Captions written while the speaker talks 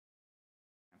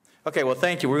Okay, well,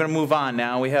 thank you. We're going to move on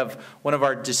now. We have one of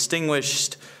our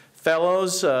distinguished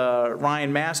fellows,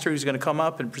 Ryan Master, who's going to come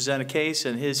up and present a case,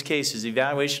 and his case is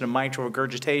evaluation of mitral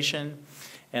regurgitation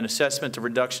and assessment of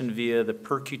reduction via the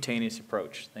percutaneous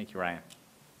approach. Thank you, Ryan.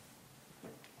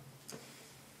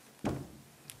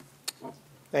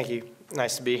 Thank you.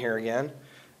 Nice to be here again.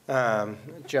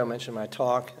 Joe mentioned my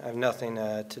talk. I have nothing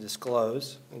to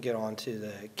disclose. I'll get on to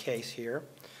the case here.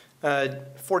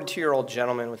 42-year-old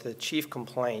gentleman with a chief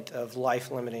complaint of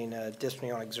life-limiting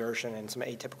dyspnea on exertion and some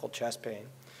atypical chest pain.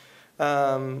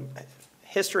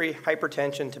 History,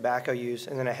 hypertension, tobacco use,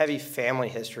 and then a heavy family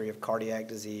history of cardiac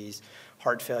disease,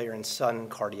 heart failure, and sudden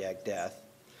cardiac death.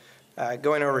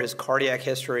 Going over his cardiac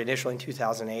history, initially in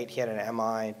 2008, he had an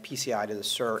MI, PCI to the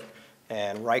cert,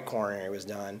 and right coronary was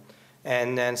done.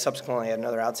 And then subsequently at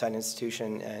another outside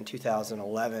institution in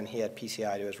 2011, he had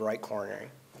PCI to his right coronary.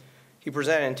 He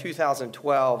presented in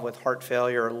 2012 with heart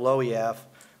failure, low EF,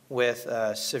 with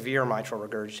severe mitral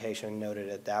regurgitation noted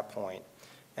at that point.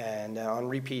 And on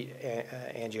repeat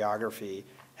angiography,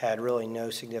 had really no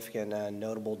significant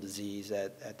notable disease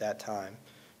at that time.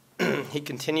 He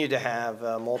continued to have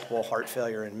multiple heart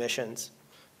failure admissions,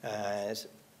 as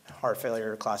heart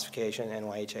failure classification,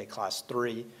 NYHA class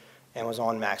 3, and was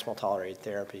on maximal tolerated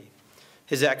therapy.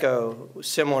 His echo,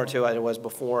 similar to what it was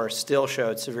before, still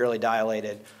showed severely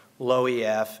dilated, low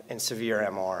EF, and severe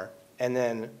MR. And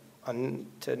then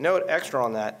to note extra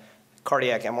on that,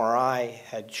 cardiac MRI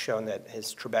had shown that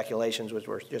his trabeculations, which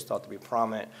were just thought to be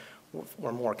prominent,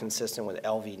 were more consistent with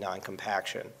LV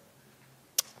non-compaction.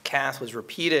 Cath was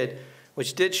repeated,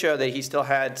 which did show that he still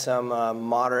had some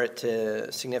moderate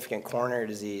to significant coronary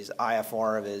disease.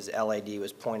 IFR of his LAD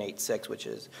was 0.86, which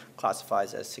is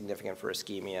classifies as significant for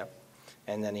ischemia.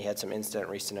 And then he had some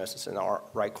incident restenosis in the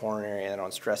right coronary and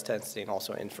on stress testing,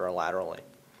 also inferolaterally.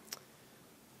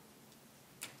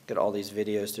 Get all these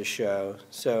videos to show.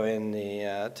 So in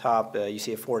the top, you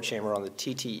see a 4-chamber on the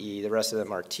TTE. The rest of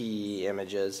them are TE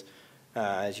images.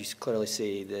 As you clearly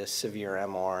see, the severe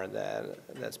MR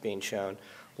that's being shown.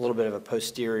 A little bit of a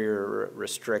posterior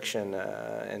restriction,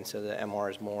 and so the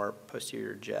MR is more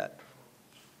posterior jet.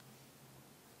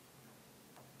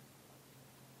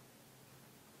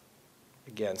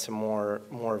 Again, some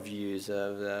more views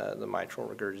of the mitral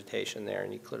regurgitation there,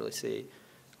 and you clearly see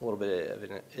a little bit of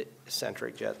an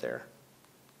eccentric jet there.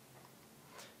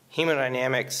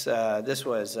 Hemodynamics, this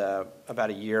was about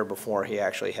a year before he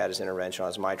actually had his intervention on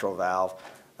his mitral valve.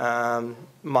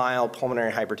 Mild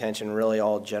pulmonary hypertension, really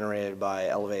all generated by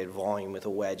elevated volume with a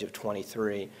wedge of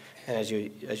 23. And as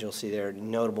you'll see there,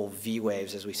 notable V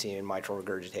waves as we see in mitral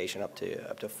regurgitation up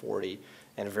to 40,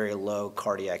 and a very low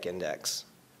cardiac index.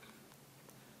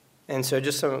 And so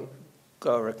just go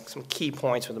over some key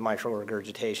points with the mitral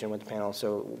regurgitation with the panel,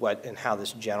 so what and how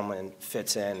this gentleman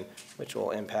fits in, which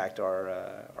will impact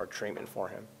our treatment for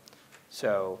him.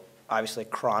 So obviously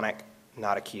chronic,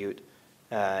 not acute.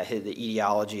 The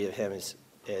etiology of him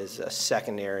is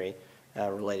secondary,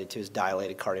 related to his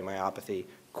dilated cardiomyopathy,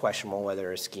 questionable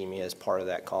whether ischemia is part of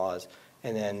that cause,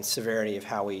 and then severity of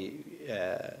how we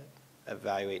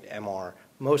evaluate MR,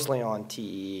 mostly on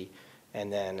TE,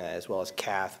 and then as well as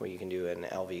cath, where you can do an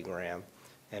LV gram,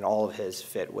 and all of his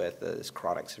fit with this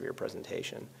chronic severe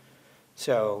presentation.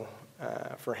 So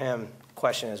for him, the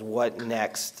question is what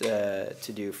next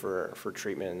to do for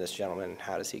treatment in this gentleman,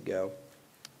 how does he go?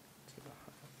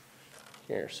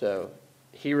 Here, so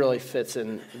he really fits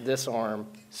in this arm,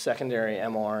 secondary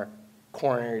MR,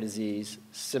 coronary disease,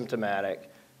 symptomatic,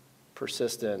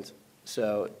 persistent,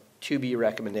 so 2B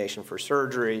recommendation for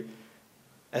surgery,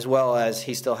 as well as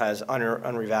he still has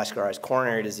unrevascularized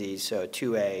coronary disease, so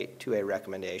 2A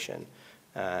recommendation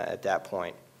at that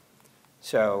point.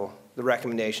 So the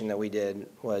recommendation that we did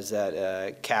was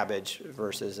that CABG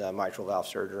versus mitral valve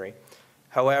surgery.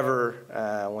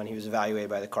 However, when he was evaluated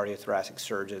by the cardiothoracic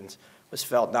surgeons, was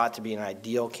felt not to be an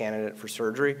ideal candidate for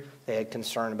surgery. They had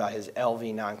concern about his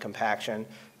LV non-compaction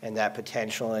and that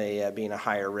potentially being a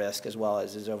higher risk, as well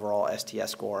as his overall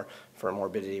STS score for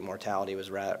morbidity and mortality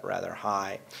was rather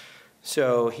high.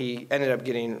 So he ended up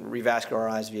getting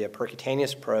revascularized via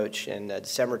percutaneous approach in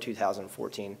December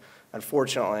 2014.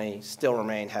 Unfortunately, still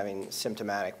remained having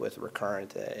symptomatic with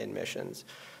recurrent admissions.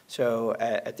 So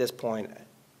at this point,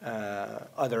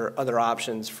 other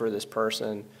options for this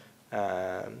person,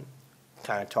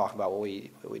 kind of talk about what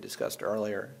we discussed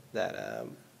earlier, that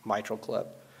MitraClip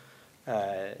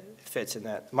fits in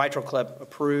that. MitraClip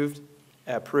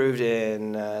approved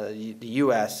in the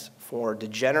U.S. for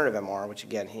degenerative MR, which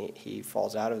again he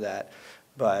falls out of that,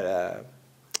 but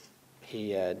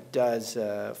he does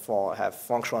have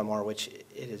functional MR, which it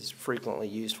is frequently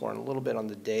used for, and a little bit on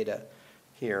the data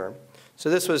here. So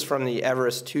this was from the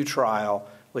Everest 2 trial,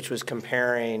 which was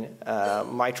comparing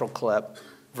MitraClip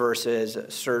versus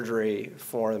surgery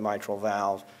for the mitral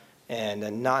valve,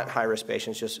 and not high-risk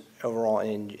patients, just overall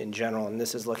in general. And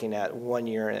this is looking at 1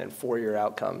 year and 4-year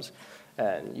outcomes.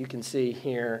 And you can see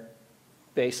here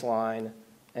baseline,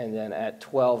 and then at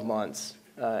 12 months,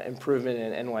 improvement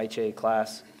in NYHA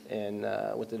class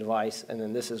with the device, and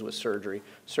then this is with surgery.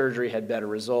 Surgery had better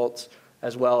results,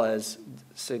 as well as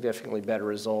significantly better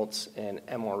results in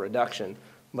MR reduction.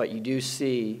 But you do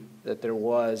see that there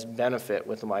was benefit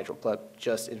with the MitraClip,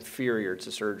 just inferior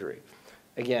to surgery.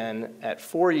 Again, at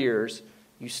 4 years,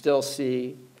 you still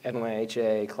see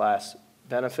NYHA class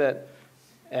benefit,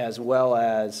 as well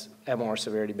as MR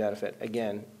severity benefit.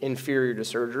 Again, inferior to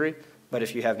surgery, but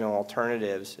if you have no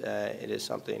alternatives, it is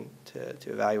something to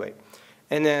evaluate.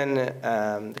 And then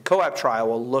the COAP trial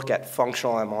will look at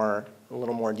functional MR in a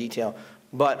little more detail,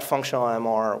 but functional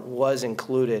MR was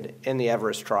included in the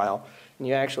Everest trial. And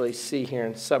you actually see here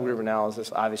in subgroup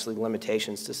analysis, obviously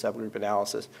limitations to subgroup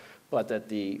analysis, but that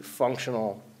the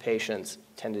functional patients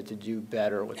tended to do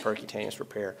better with percutaneous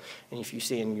repair. And if you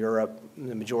see in Europe,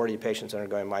 the majority of patients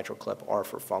undergoing MitraClip are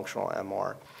for functional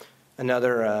MR.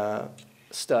 Another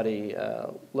study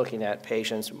looking at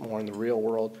patients more in the real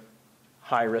world,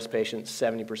 high-risk patients,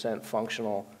 70%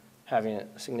 functional, having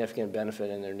a significant benefit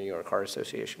in their New York Heart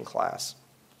Association class.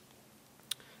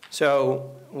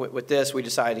 So with this, we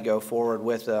decided to go forward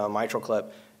with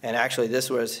MitraClip. And actually,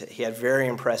 he had very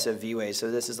impressive V waves.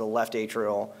 So this is the left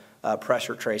atrial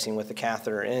pressure tracing with the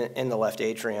catheter in the left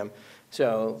atrium.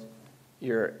 So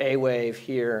your A wave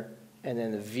here, and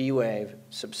then the V wave,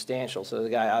 substantial. So the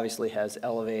guy obviously has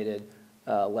elevated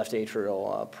left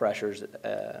atrial pressures,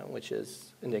 which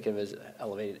is indicative of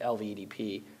elevated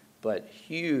LVEDP, but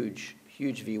huge,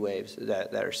 huge V waves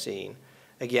that are seen.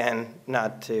 Again,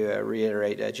 not to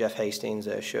reiterate, Jeff Hastings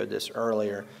showed this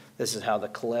earlier. This is how the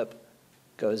clip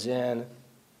goes in,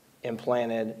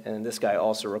 implanted, and this guy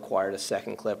also required a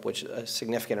second clip, which a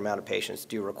significant amount of patients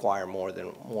do require more than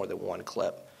one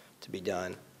clip to be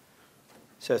done.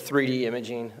 So 3D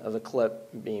imaging of the clip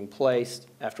being placed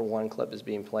after one clip is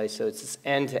being placed. So it's this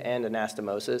end-to-end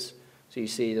anastomosis. So you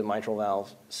see the mitral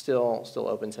valve still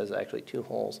opens, has actually 2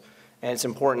 holes. And it's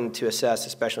important to assess,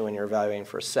 especially when you're evaluating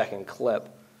for a second clip,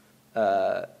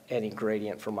 any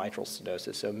gradient for mitral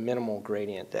stenosis. So minimal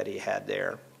gradient that he had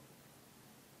there.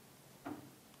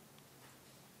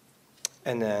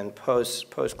 And then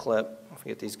post-clip, if we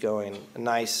get these going, a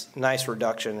nice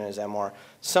reduction in his MR.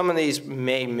 Some of these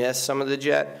may miss some of the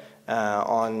jet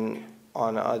on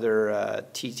other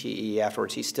TTE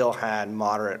afterwards. He still had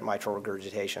moderate mitral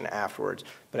regurgitation afterwards,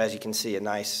 but as you can see, a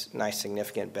nice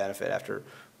significant benefit after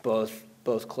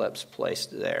both clips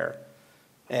placed there.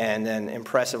 And then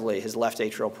impressively, his left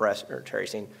atrial pressure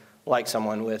tracing, like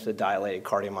someone with a dilated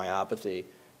cardiomyopathy,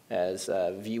 as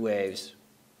V waves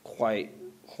quite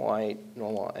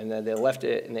normal. And then the left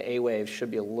and the A wave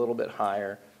should be a little bit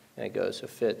higher, and it goes. So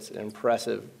fits an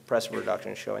impressive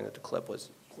reduction showing that the clip was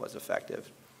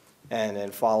effective. And then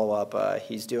follow-up,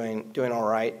 he's doing all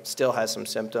right, still has some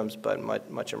symptoms, but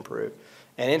much improved.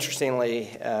 And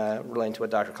interestingly, relating to what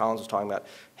Dr. Collins was talking about,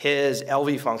 his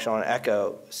LV function on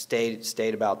echo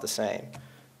stayed about the same.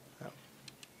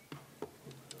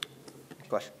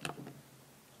 Question?